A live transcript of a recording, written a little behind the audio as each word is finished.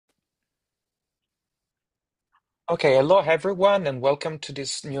Okay, hello everyone, and welcome to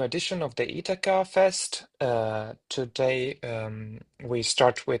this new edition of the Ithaca Fest. Today we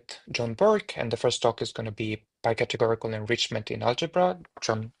start with John Bourke, and the first talk is going to be bicategorical enrichment in algebra.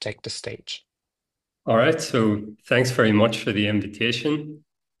 John, take the stage. All right, so thanks very much for the invitation.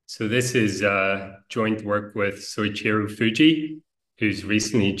 So this is joint work with Soichiro Fujii, who's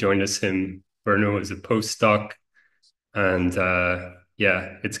recently joined us in Brno as a postdoc. And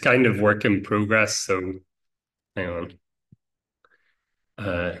yeah, it's kind of work in progress. So hang on.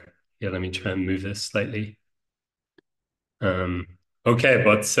 Yeah, let me try and move this slightly. Um, okay,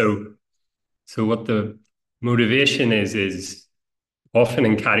 but so what the motivation is often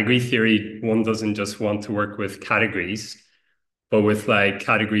in category theory, one doesn't just want to work with categories, but with like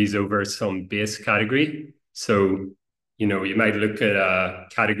categories over some base category. So, you might look at a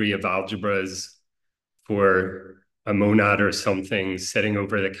category of algebras for a monad or something sitting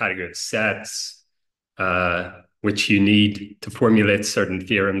over the category of sets, which you need to formulate certain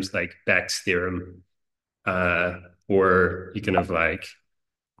theorems like Beck's theorem. Or you can have like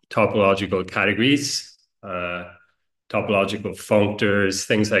topological categories, topological functors,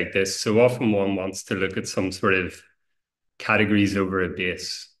 things like this. So often one wants to look at some sort of categories over a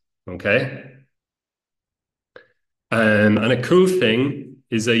base. Okay. And a cool thing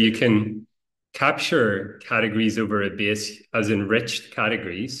is that you can capture categories over a base as enriched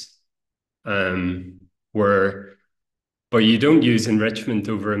categories, where, but you don't use enrichment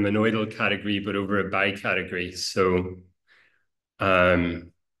over a monoidal category, but over a bicategory. So,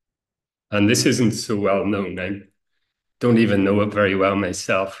 and this isn't so well known. I don't even know it very well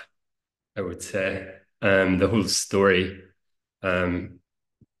myself, I would say. The whole story. Um,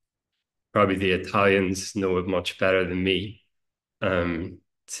 Probably the Italians know it much better than me,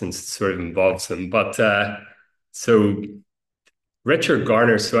 since it sort of involves them. But so Richard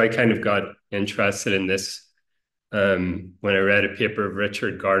Garner, so I kind of got interested in this when I read a paper of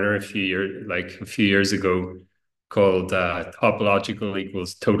Richard Garner a few years ago, called "Topological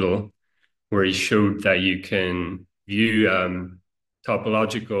equals Total," where he showed that you can view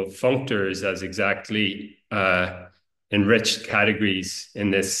topological functors as exactly enriched categories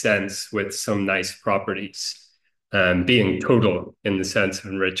in this sense with some nice properties, being total in the sense of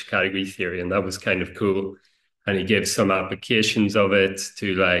enriched category theory. And that was kind of cool. And he gave some applications of it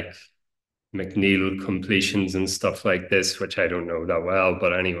to like McNeil completions and stuff like this, which I don't know that well,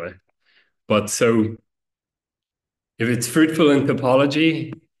 but anyway. But so if it's fruitful in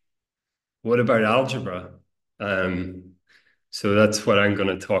topology, what about algebra? Um, so that's what I'm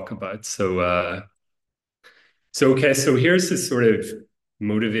going to talk about. So here's this sort of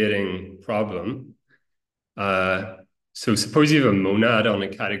motivating problem. Uh, so suppose you have a monad on a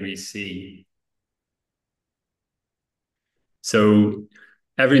category C. So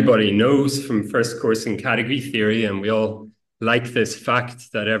everybody knows from first course in category theory, and we all like this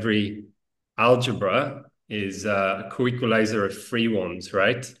fact that every algebra is a co-equalizer of free ones,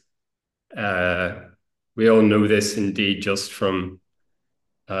 right? Uh, we all know this indeed just from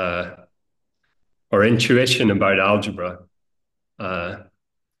uh, our intuition about algebra. Uh,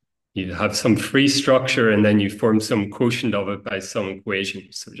 you have some free structure and then you form some quotient of it by some equation.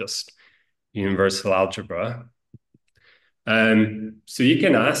 So just universal algebra. So you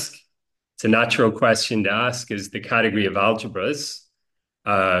can ask, it's a natural question to ask, is the category of algebras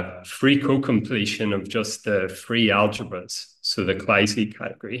free co-completion of just the free algebras? So the Kleisli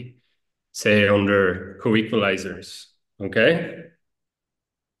category, say under co-equalizers, okay?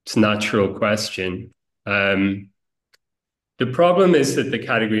 It's a natural question. The problem is that the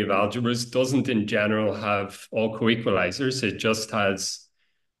category of algebras doesn't in general have all co-equalizers. It just has,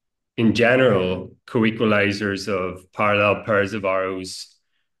 in general, co-equalizers of parallel pairs of arrows,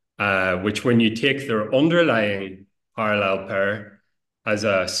 which when you take their underlying parallel pair as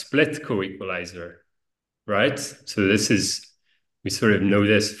a split co-equalizer, right? So we sort of know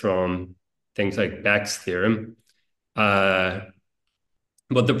this from things like Beck's theorem. But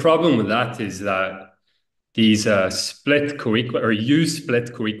the problem with that is that these split co-equal or U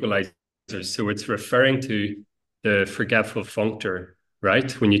split co-equalizers. So it's referring to the forgetful functor,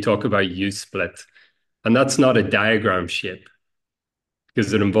 right? When you talk about U split, and that's not a diagram shape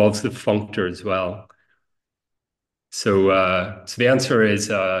because it involves the functor as well. So the answer is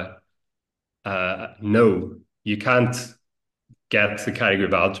no. You can't get the category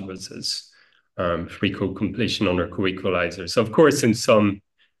of algebras as free co-completion under co-equalizers. So of course, in some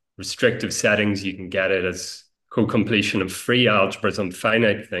restrictive settings, you can get it as co-completion of free algebras on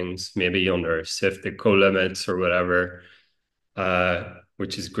finite things, maybe under syfytic colimits or whatever,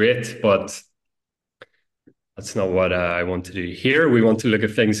 which is great, but that's not what I want to do here. We want to look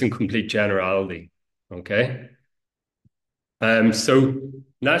at things in complete generality, okay? So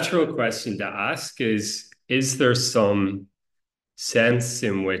natural question to ask is there some sense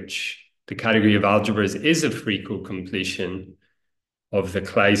in which the category of algebras is a free co-completion of the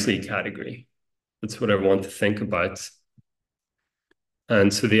Kleisli category? That's what I want to think about.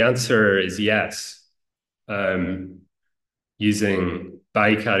 And so the answer is yes, um, using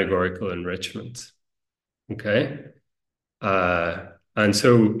bicategorical enrichment. Okay. And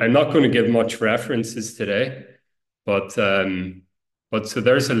so I'm not going to give much references today, but so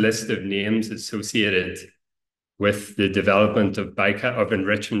there's a list of names associated with the development of of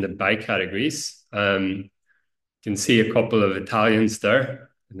enrichment of bicategories. You can see a couple of Italians there,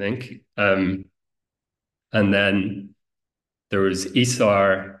 I think. And then there was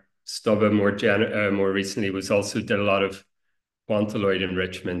Isar Stubbe more recently was also did a lot of quantoloid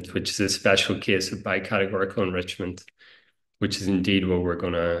enrichment, which is a special case of bicategorical enrichment, which is indeed what we're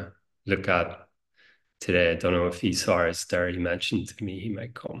going to look at today. I don't know if Isar is there. He mentioned to me he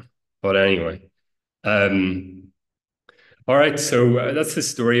might come. But anyway, um, all right. So that's the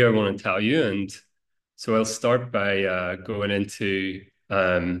story I want to tell you. And so I'll start by going into,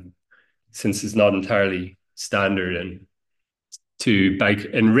 since it's not entirely standard, and to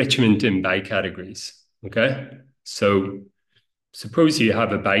enrichment in bicategories. Okay. So suppose you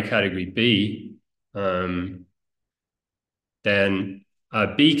have a bicategory B, then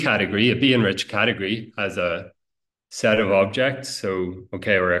a B category, a B enriched category, has a set of objects. So,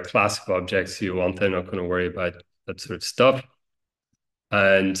 okay, or a class of objects you want. I'm not going to worry about that sort of stuff.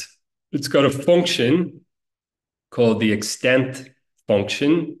 And it's got a function called the extent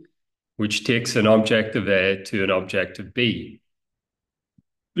function, which takes an object of A to an object of B.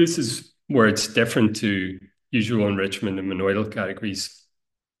 This is where it's different to usual enrichment in monoidal categories.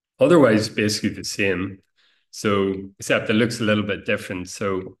 Otherwise, basically the same. So, except it looks a little bit different.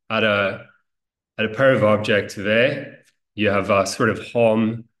 So, at a pair of objects of A, you have a sort of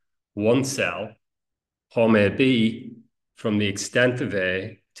Hom one cell, Hom AB, from the extent of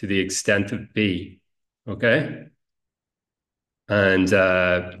A to the extent of B. Okay? And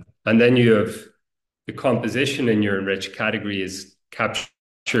then you have the composition in your enriched category is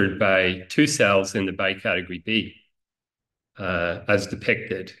captured by two cells in the bicategory B, as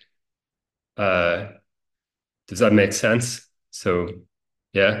depicted. Does that make sense? So,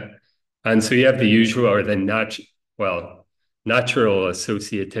 yeah. And so you have the usual or the natural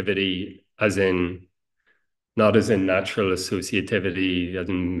associativity, as in, not as in natural associativity, as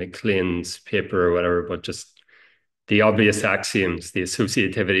in McLean's paper or whatever, but just the obvious axioms, the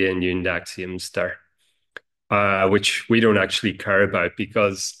associativity and union axioms there, which we don't actually care about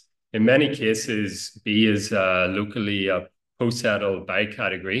because in many cases, B is locally a post-settle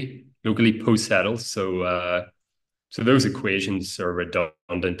bicategory, locally post-settle. So those equations are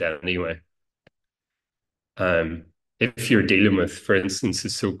redundant anyway. If you're dealing with, for instance, a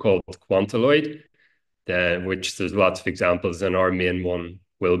so-called quantoloid, then which there's lots of examples, and our main one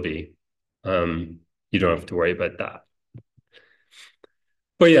will be. You don't have to worry about that.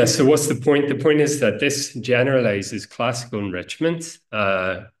 But yeah, so what's the point? The point is that this generalizes classical enrichment.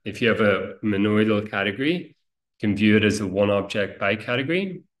 If you have a monoidal category, you can view it as a one-object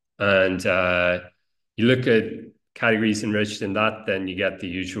bicategory. And you look at categories enriched in that, then you get the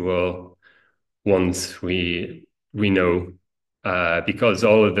usual ones we know, because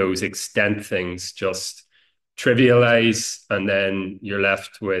all of those extent things just trivialize, and then you're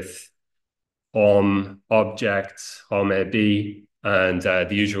left with objects, AB, and the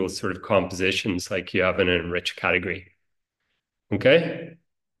usual sort of compositions like you have in an enriched category. Okay.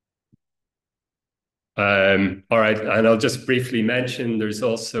 All right, and I'll just briefly mention there's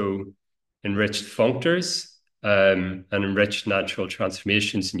also enriched functors and enriched natural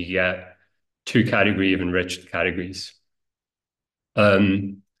transformations, and you get two category of enriched categories.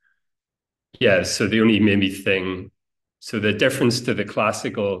 Yeah, so the only maybe thing, so the difference to the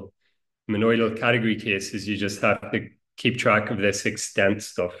classical monoidal category case is you just have to keep track of this extent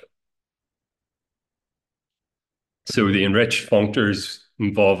stuff. So the enriched functors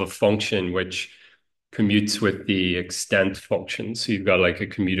involve a function which commutes with the extent function. So you've got like a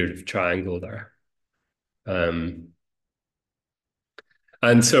commutative triangle there.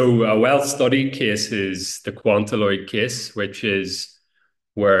 And so a well-studied case is the quantoloid case, which is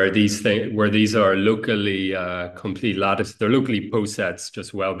where these are locally complete lattice. They're locally posets,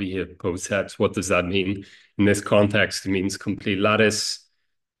 just well-behaved posets. What does that mean? In this context, it means complete lattice.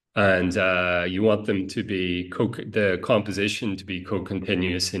 And you want them to be the composition to be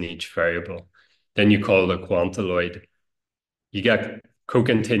co-continuous in each variable. Then you call it a quantoloid. You get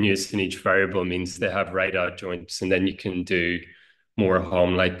co-continuous in each variable means they have right adjoints, and then you can do more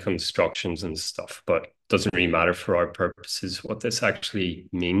home-like constructions and stuff, but it doesn't really matter for our purposes what this actually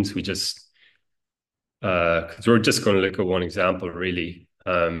means. We just, because we're just going to look at one example, really.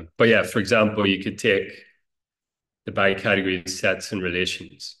 But yeah, for example, you could take the bicategory sets and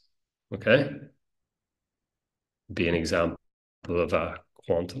relations, okay? Be an example of a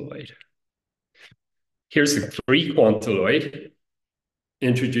quantoloid. Here's the free quantoloid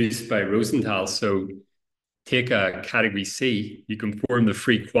introduced by Rosenthal. So take a category C, you can form the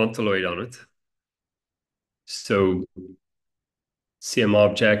free quantoloid on it. So same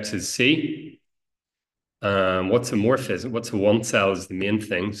object as C. What's a morphism? What's a one cell is the main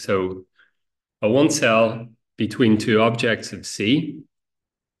thing. So a one cell between two objects of C,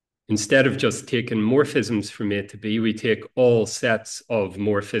 instead of just taking morphisms from A to B, we take all sets of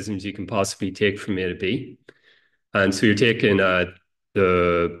morphisms you can possibly take from A to B. And so you're taking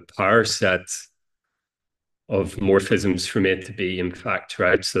the power set of morphisms from A to B, in fact,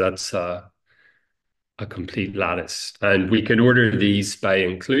 right? So that's a complete lattice. And we can order these by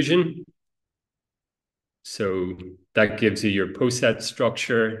inclusion. So that gives you your poset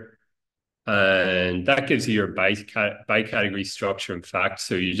structure, and that gives you your bicategory structure, in fact.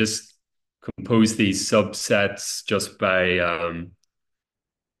 So you just compose these subsets just by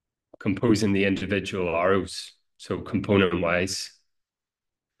composing the individual arrows, so component-wise.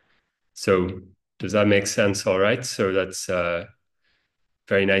 So does that make sense? All right. So that's a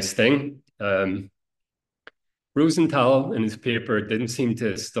very nice thing. Rosenthal, in his paper, didn't seem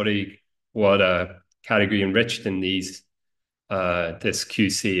to study what a category enriched in these this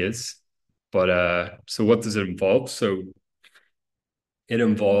QC is. But so what does it involve? So it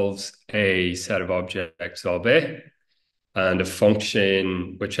involves a set of objects ob and a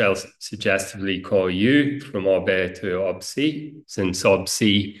function which I'll suggestively call u from ob to ob c, since ob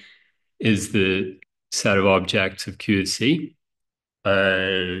c is the set of objects of Q of C.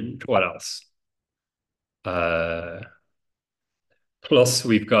 And what else? Plus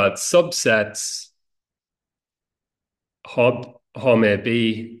we've got subsets Hom A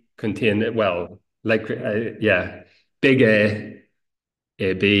B contain, well, like, yeah, big A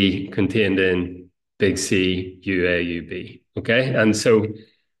B contained in big C U A U B. Okay. And so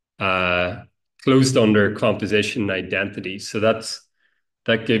closed under composition identity. So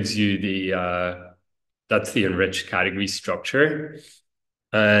that gives you that's the enriched category structure.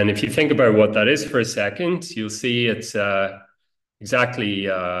 And if you think about what that is for a second, you'll see it's exactly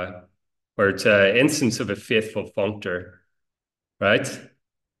where it's an instance of a faithful functor, right?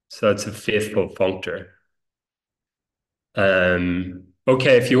 So it's a faithful functor.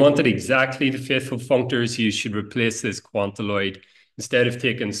 Okay, if you wanted exactly the faithful functors, you should replace this quantoloid. Instead of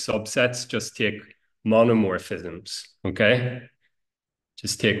taking subsets, just take monomorphisms, okay?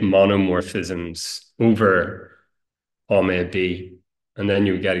 Just take monomorphisms over Hom B, and then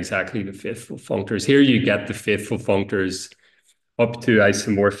you get exactly the faithful functors. Here you get the faithful functors up to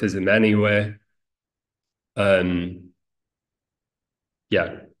isomorphism anyway.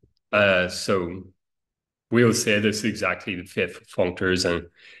 Yeah, so we'll say this is exactly the faithful functors, and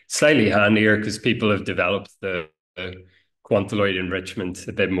slightly handier because people have developed the quantoloid enrichment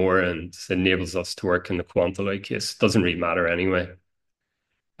a bit more, and it enables us to work in the quantoloid case. It doesn't really matter anyway.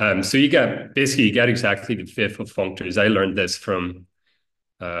 So you get exactly the faithful functors. I learned this from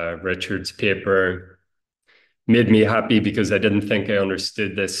Richard's paper. Made me happy because I didn't think I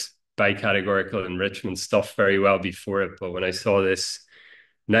understood this bicategorical enrichment stuff very well before it. But when I saw this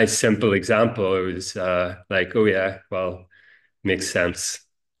nice, simple example, it was like, oh yeah, well, makes sense.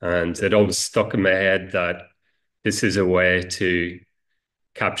 And it always stuck in my head that this is a way to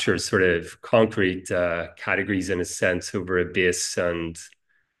capture sort of concrete categories in a sense over a base, and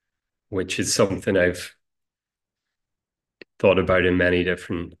which is something I've thought about in many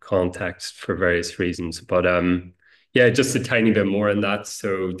different contexts for various reasons. But yeah, just a tiny bit more on that.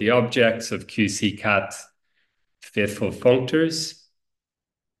 So the objects of QCcat faithful functors.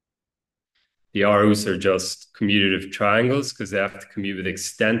 The arrows are just commutative triangles because they have to commute with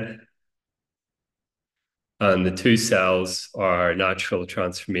extent. And the two cells are natural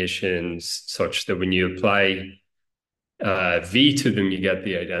transformations such that when you apply V to them, you get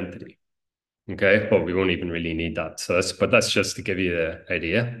the identity. Okay, but we won't even really need that. So that's just to give you the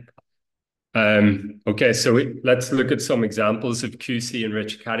idea. Okay, so let's look at some examples of QC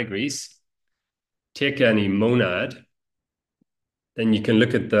enriched categories. Take any monad, then you can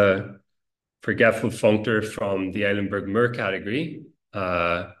look at the forgetful functor from the Eilenberg-Moore category.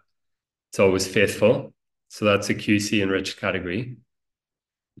 It's always faithful. So that's a QC enriched category.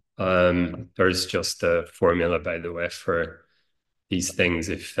 There's just a formula, by the way, for these things.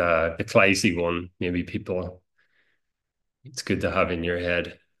 If the Kleisli one, maybe people It's good to have in your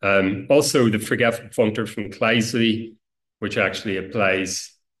head. Also, the forgetful functor from Kleisli, which actually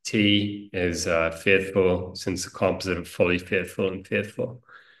applies T, is faithful since the composite of fully faithful and faithful.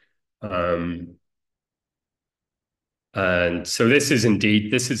 Um, and so this is a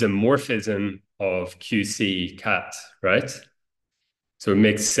morphism of QC cat, right? So it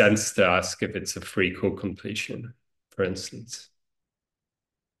makes sense to ask if it's a free co-completion, for instance.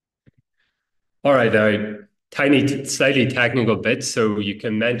 All right, slightly technical bit. So you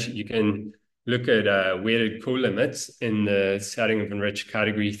can look at weighted co-limits in the setting of enriched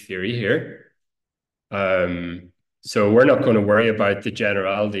category theory here. Um, so we're not going to worry about the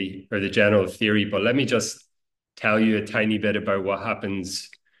generality or the general theory, but let me just tell you a tiny bit about what happens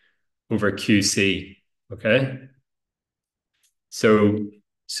over QC. Okay. So,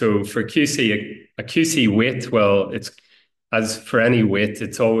 so for QC, a QC weight, well, it's as for any weight,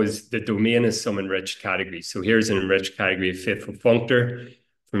 it's always the domain is some enriched category. So here's an enriched category of faithful functor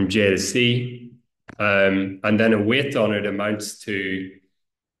from J to C. And then a weight on it amounts to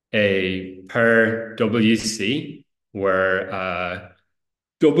a pair WC, where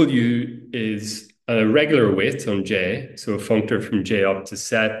W is a regular weight on J, so a functor from J up to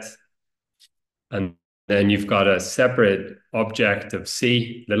set. And then you've got a separate object of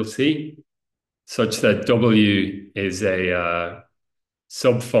C, little c, such that W is a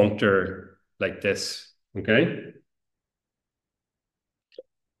subfunctor like this, okay?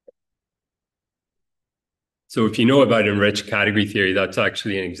 So if you know about enriched category theory, that's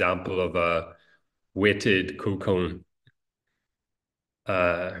actually an example of a weighted cocone.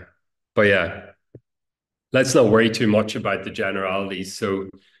 Uh, but yeah, let's not worry too much about the generalities. So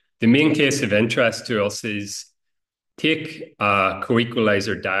the main case of interest to us is take a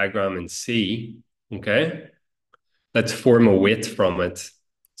co-equalizer diagram in C, okay? Let's form a weight from it.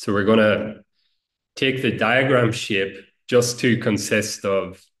 So we're going to take the diagram shape just to consist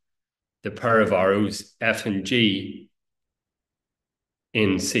of the pair of arrows F and G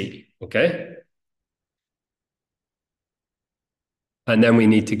in C, okay? And then we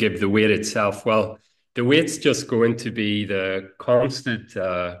need to give the weight itself. Well, the weight's just going to be the constant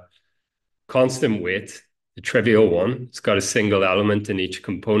weight, the trivial one. It's got a single element in each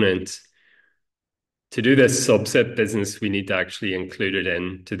component. To do this subset business, we need to actually include it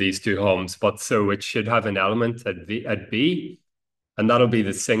into these two homes. But so it should have an element at B, and that'll be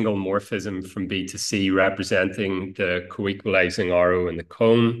the single morphism from B to C, representing the co-equalizing arrow in the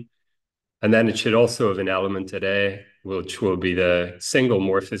cone. And then it should also have an element at A, which will be the single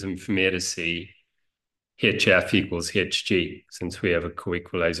morphism from A to C, HF equals HG, since we have a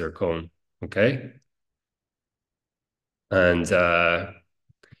co-equalizer cone. Okay. And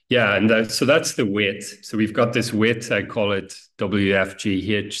yeah, and so that's the weight. So we've got this weight, I call it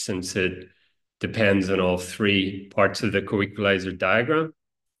WFGH, since it depends on all three parts of the co-equalizer diagram.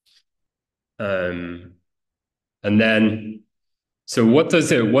 And then, so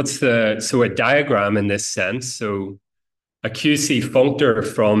so a diagram in this sense, so a QC functor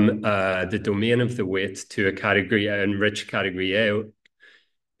from the domain of the weight to a category, an enriched category A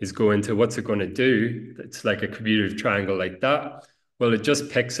is going to, what's it going to do? It's like a commutative triangle like that. Well, it just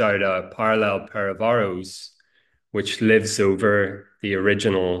picks out a parallel pair of arrows, which lives over the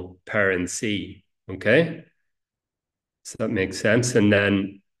original pair in C. Okay? So that makes sense. And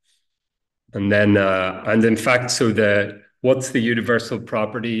in fact, what's the universal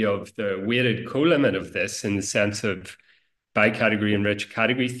property of the weighted colimit of this in the sense of bicategory enriched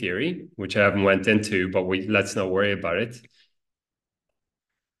category theory, which I haven't went into, but let's not worry about it.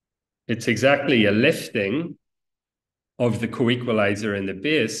 It's exactly a lifting of the co-equalizer in the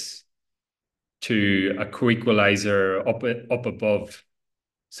base to a co-equalizer up above.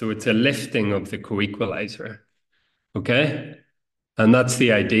 So it's a lifting of the co-equalizer. Okay? And that's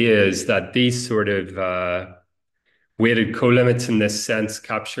the idea, is that these sort of weighted colimits in this sense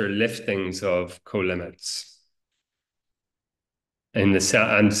capture liftings of colimits. And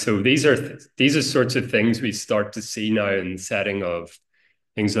so these are sorts of things we start to see now in the setting of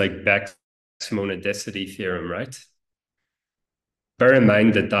things like Beck's monadicity theorem, right? Bear in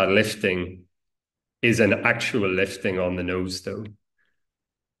mind that that lifting is an actual lifting on the nose, though,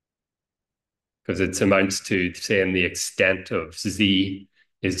 because it amounts to saying the extent of Z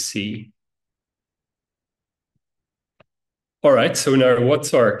is C. All right, so now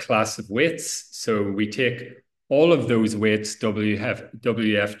what's our class of weights? So we take all of those weights, WFGH,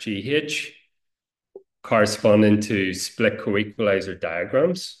 corresponding to split co-equalizer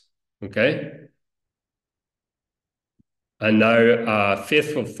diagrams, okay? And now a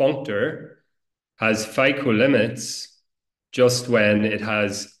faithful functor has phi colimits just when it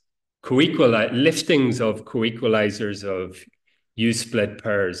has liftings of coequalizers of U-split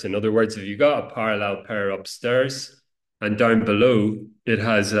pairs. In other words, if you got a parallel pair upstairs and down below it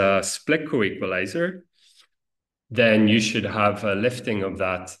has a split coequalizer, then you should have a lifting of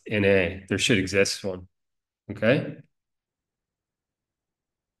that in A. There should exist one. Okay.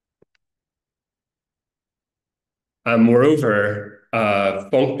 And moreover,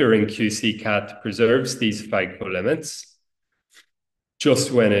 functor in QCcat preserves these phi colimits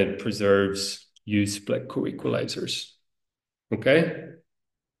just when it preserves U-split coequalizers. Okay.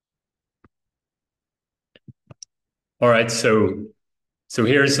 All right. So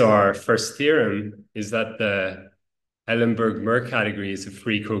here's our first theorem: is that the Eilenberg-Moore category is a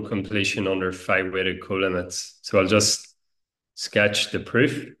free co-completion under phi-weighted colimits. So I'll just sketch the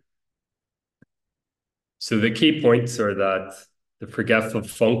proof. So the key points are that the forgetful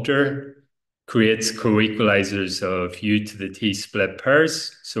functor creates co-equalizers of U to the T split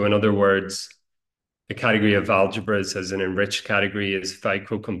pairs. So in other words, the category of algebras as an enriched category is phi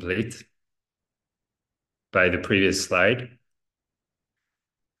co-complete by the previous slide.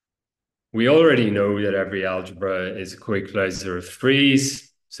 We already know that every algebra is a coequalizer of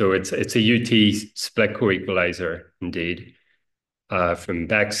threes. So it's a UT split coequalizer indeed, from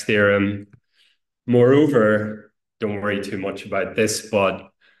Beck's theorem. Moreover, don't worry too much about this,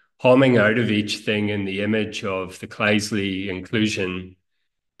 but homing out of each thing in the image of the Kleisli inclusion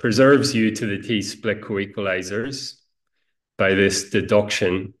preserves U to the T split coequalizers by this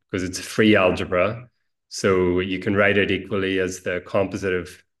deduction, because it's a free algebra. So you can write it equally as the composite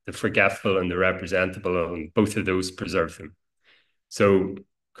of the forgetful and the representable, and both of those preserve them. So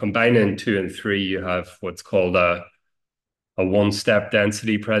combining 2 and 3, you have what's called a one-step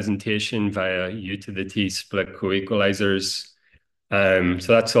density presentation via U to the T split coequalizers. So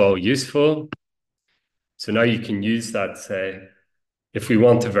that's all useful. So now you can use that, say, if we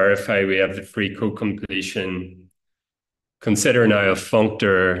want to verify we have the free co-completion, consider now a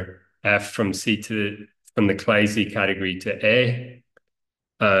functor f from the Kleisli category to A,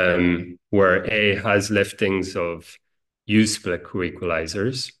 where A has liftings of U-split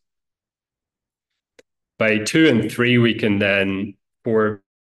coequalizers. By 2 and 3, we can then for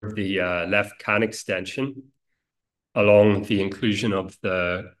the left can extension along the inclusion of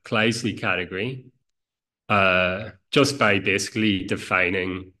the Kleisli category, just by basically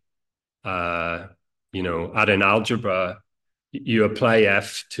defining, at an algebra, you apply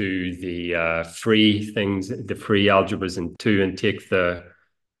F to the free things, the free algebras in 2, and take the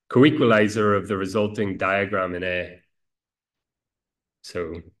coequalizer of the resulting diagram in A.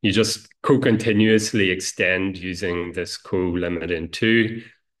 So you just co-continuously extend using this co-limit in 2.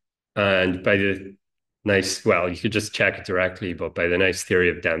 And by the you could just check it directly, but by the nice theory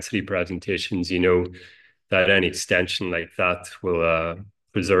of density presentations, you know that any extension like that will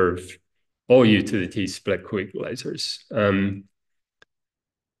preserve all U to the T split coequalizers.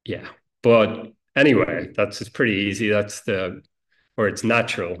 Yeah, but anyway, it's pretty easy. Or it's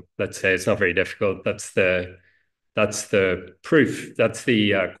natural. Let's say it's not very difficult. That's the proof. That's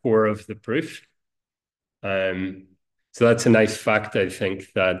the core of the proof. So that's a nice fact, I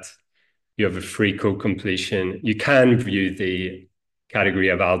think, that you have a free co-completion. You can view the category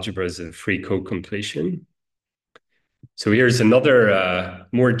of algebra as a free co-completion. So here's another,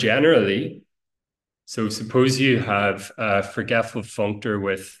 more generally. So suppose you have a forgetful functor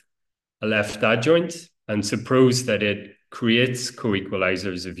with a left adjoint, and suppose that it creates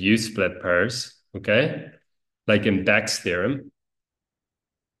coequalizers of U-split pairs, okay? Like in Beck's theorem.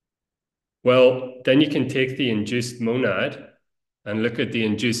 Well, then you can take the induced monad and look at the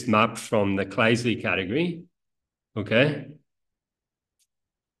induced map from the Kleisli category, okay?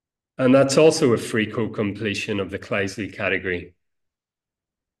 And that's also a free co-completion of the Kleisli category.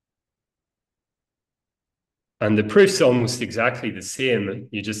 And the proof's almost exactly the same.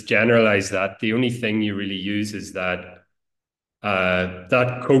 You just generalize that. The only thing you really use is that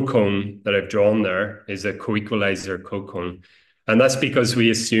that cocone that I've drawn there is a coequalizer cocone. And that's because we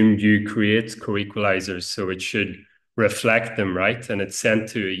assumed U creates coequalizers, so it should reflect them, right? And it's sent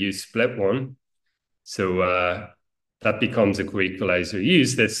to a U split one. So that becomes a coequalizer. You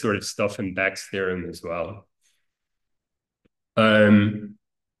use this sort of stuff in Beck's theorem as well.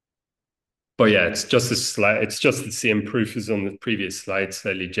 But yeah, it's just the same proof as on the previous slide,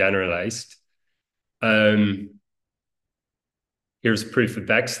 slightly generalized. Here's proof of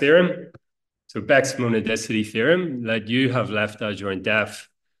Beck's theorem. So Beck's monadicity theorem, let U have left adjoint F.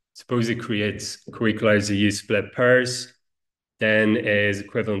 Suppose it creates coequalizer U split pairs, then A is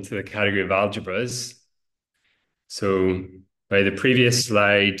equivalent to the category of algebras. So by the previous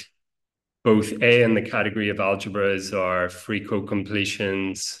slide, both A and the category of algebras are free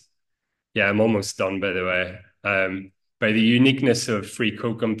co-completions. Yeah, I'm almost done, by the way. By the uniqueness of free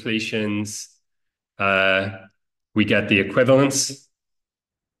cocompletions, uh, we get the equivalence.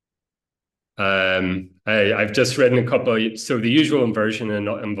 I've just written a couple. So the usual inversion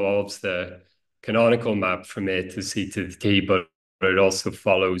involves the canonical map from A to C to T, but it also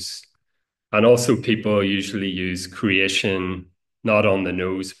follows, and also people usually use creation not on the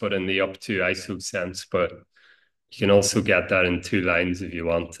nose, but in the up to iso sense. But you can also get that in two lines if you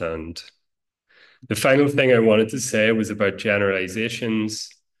want. And the final thing I wanted to say was about generalizations.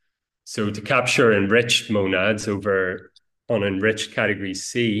 So to capture enriched monads over unenriched category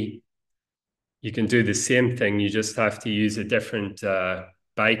C, you can do the same thing. You just have to use a different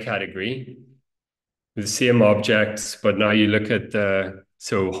bicategory with the same objects, but now you look at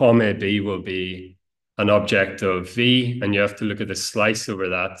so Hom B will be an object of V, and you have to look at the slice over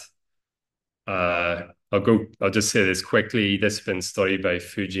that. I'll just say this quickly. This has been studied by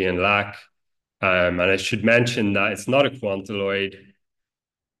Fujii and Lack. And I should mention that it's not a quantoloid.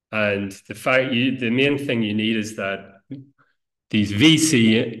 And the main thing you need is that these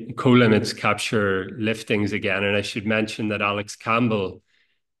VC colimits capture liftings again. And I should mention that Alex Campbell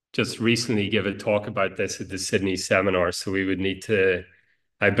just recently gave a talk about this at the Sydney seminar. So we would need to,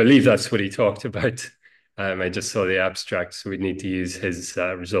 I believe that's what he talked about. I just saw the abstract, so we need to use his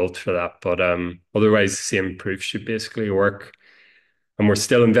result for that. But otherwise, the same proof should basically work. And we're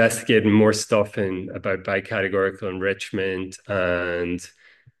still investigating more stuff about bicategorical enrichment. And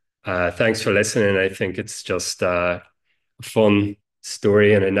thanks for listening. I think it's just a fun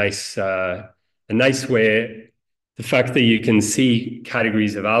story and a nice way. The fact that you can see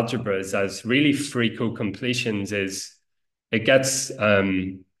categories of algebras as really free co-completions is it gets.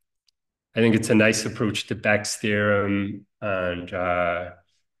 I think it's a nice approach to Beck's theorem and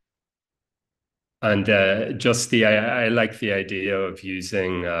just I like the idea of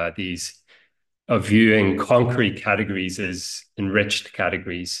using these of viewing concrete categories as enriched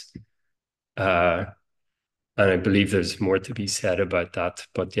categories. Uh, and I believe there's more to be said about that.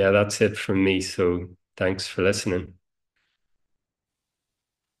 But yeah, that's it from me. So thanks for listening.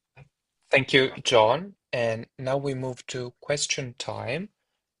 Thank you, John. And now we move to question time.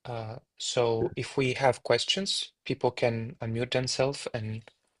 So if we have questions, people can unmute themselves and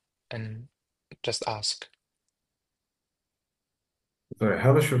just ask. So I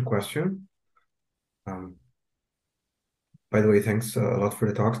have a short question. Um, by the way, thanks a lot for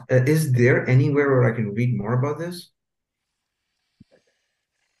the talks. Is there anywhere where I can read more about this?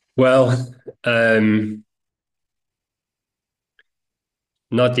 Well,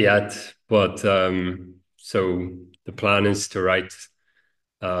 not yet, but so the plan is to write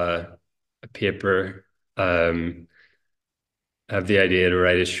a paper. I have the idea to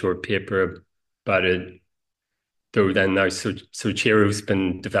write a short paper about it. Though then now Soichiro's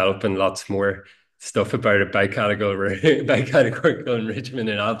been developing lots more stuff about it bicategorical enrichment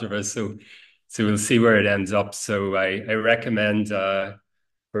in algebra. So we'll see where it ends up. So I recommend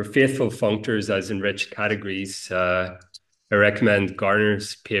for faithful functors as enriched categories, I recommend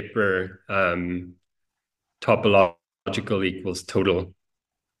Garner's paper topological equals total,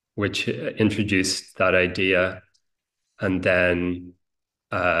 which introduced that idea, and then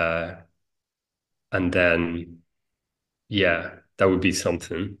uh, and then yeah, that would be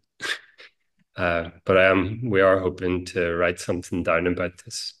something. But we are hoping to write something down about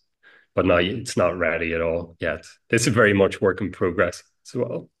this, but no, it's not ready at all yet. This is very much work in progress as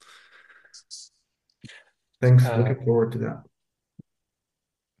well. Thanks. Uh, Looking forward to that.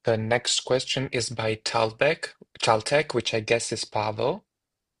 the next question is by Taltek, which I guess is Pavel.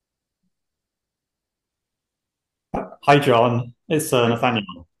 Hi, John. It's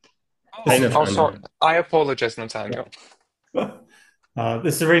Nathaniel. Hi, Oh, sorry. Nathaniel. I apologize, Nathaniel.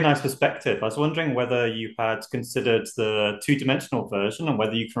 This is a really nice perspective. I was wondering whether you had considered the two-dimensional version and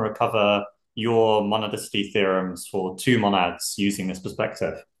whether you can recover your monadicity theorems for two monads using this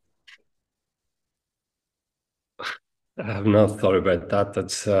perspective. I have not thought about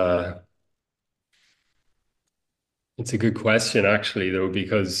that. It's a good question, actually, though,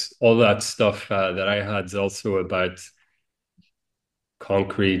 because all that stuff that I had is also about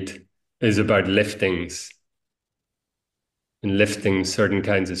concrete, is about liftings and lifting certain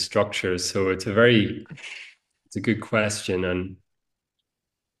kinds of structures. So it's a good question. And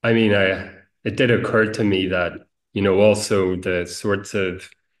I mean, it did occur to me that, also the sorts of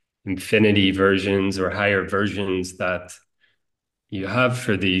infinity versions or higher versions that you have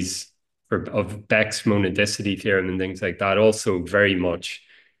for of Beck's monadicity theorem and things like that also very much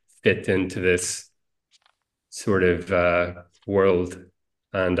fit into this sort of world.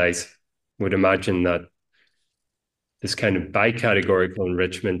 And I would imagine that this kind of bicategorical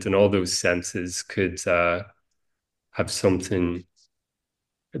enrichment in all those senses could have something,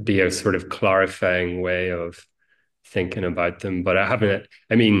 be a sort of clarifying way of thinking about them. But I haven't.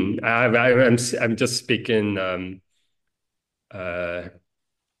 I mean, I'm just speaking uh,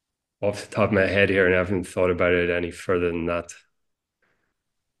 off the top of my head here, and I haven't thought about it any further than that.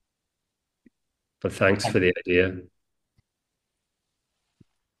 But thanks for the idea.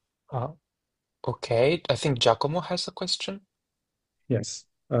 Okay, I think Giacomo has a question. Yes.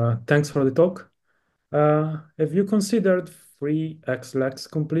 Thanks for the talk. Have you considered free X-lax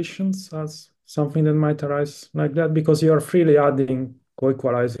completions as something that might arise like that? Because you are freely adding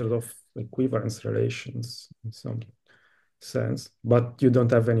co-equalizers of equivalence relations in some sense, but you don't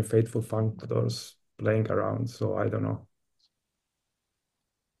have any faithful functors playing around, so I don't know.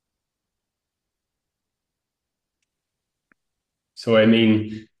 So I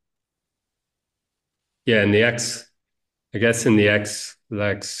mean, yeah, in the X, I guess in the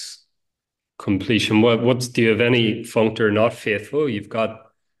X-lax completion, do you have any functor not faithful? You've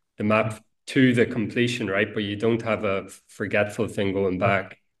got the map to the completion, right? But you don't have a forgetful thing going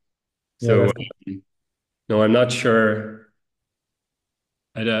back. Yeah, So no, I'm not sure.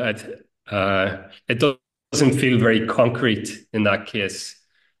 It doesn't feel very concrete in that case,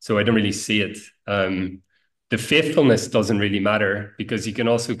 so I don't really see it. The faithfulness doesn't really matter because you can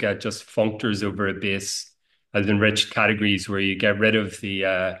also get just functors over a base as enriched categories where you get rid of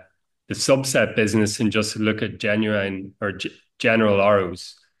the subset business and just look at genuine or general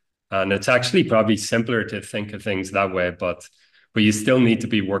arrows. And it's actually probably simpler to think of things that way, but you still need to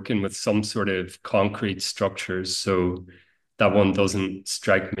be working with some sort of concrete structures. So that one doesn't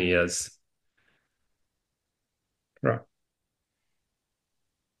strike me as right.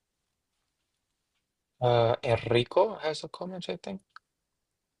 Enrico has a comment, I think.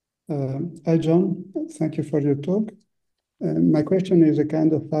 Hi, John. Thank you for your talk. My question is a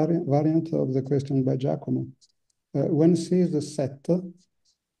kind of variant of the question by Giacomo. When C is the set,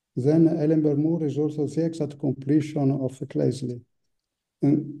 then Eilenberg-Moore is also the exact completion of Kleisli.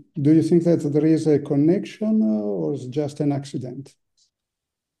 Do you think that there is a connection or is just an accident?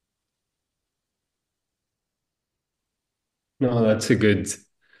 no, that's a good.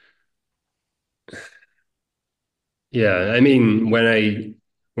 Yeah, I mean, when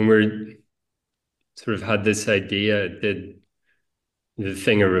we're sort of had this idea, the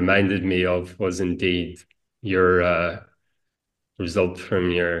thing it reminded me of was indeed your result from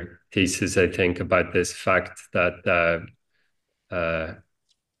your thesis, I think, about this fact that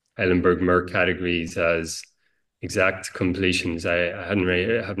Eilenberg-Moore categories as exact completions. I haven't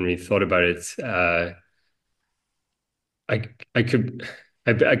really thought about it. I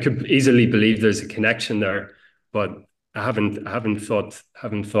could easily believe there's a connection there, but I haven't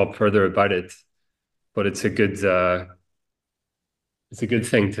thought further about it. But it's a good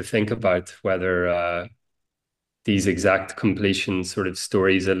thing to think about whether these exact completion sort of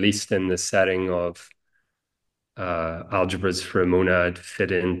stories, at least in the setting of algebras for a monad,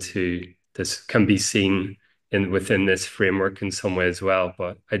 fit into this, can be seen within this framework in some way as well.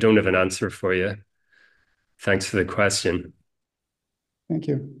 But I don't have an answer for you. Thanks for the question. Thank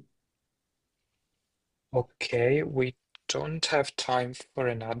you. Okay, we don't have time for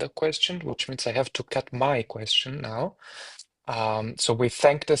another question, which means I have to cut my question now. So we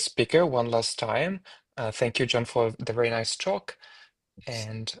thank the speaker one last time. Thank you, John, for the very nice talk.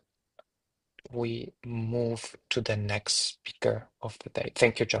 And we move to the next speaker of the day.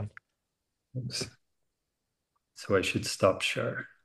 Thank you, John. Oops. So I should stop share.